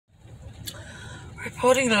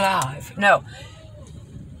Reporting live. No.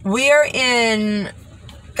 We are in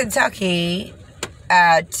Kentucky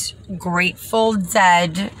at Grateful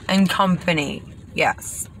Dead and Company.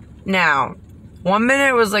 Yes. Now, 1 minute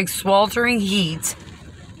it was like sweltering heat.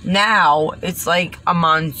 Now, it's like a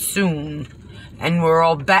monsoon. And we're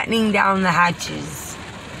all battening down the hatches.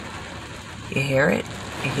 You hear it?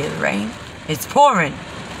 You hear the rain? It's pouring.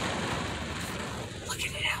 Look at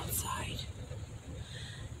it outside.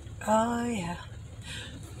 Oh, yeah.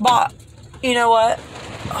 But, you know what?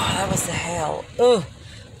 Oh, that was the hail. Ugh.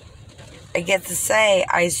 I get to say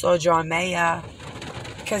I saw John Mayer.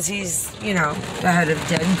 Because he's, you know, the head of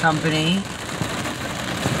Dead and Company.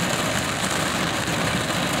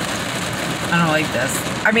 I don't like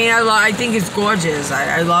this. I mean, I think it's gorgeous.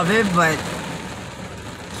 I love it, but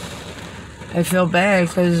I feel bad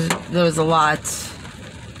because there was a lot.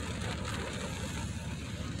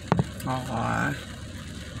 Aww.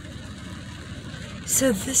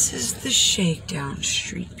 So this is the Shakedown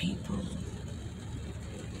Street, people.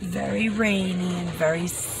 Very rainy and very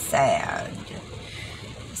sad.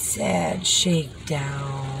 Sad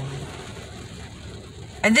Shakedown.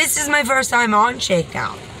 And this is my first time on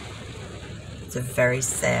Shakedown. It's a very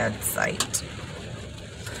sad sight.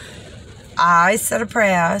 I said a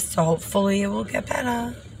prayer, so hopefully it will get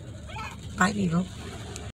better. Bye, people.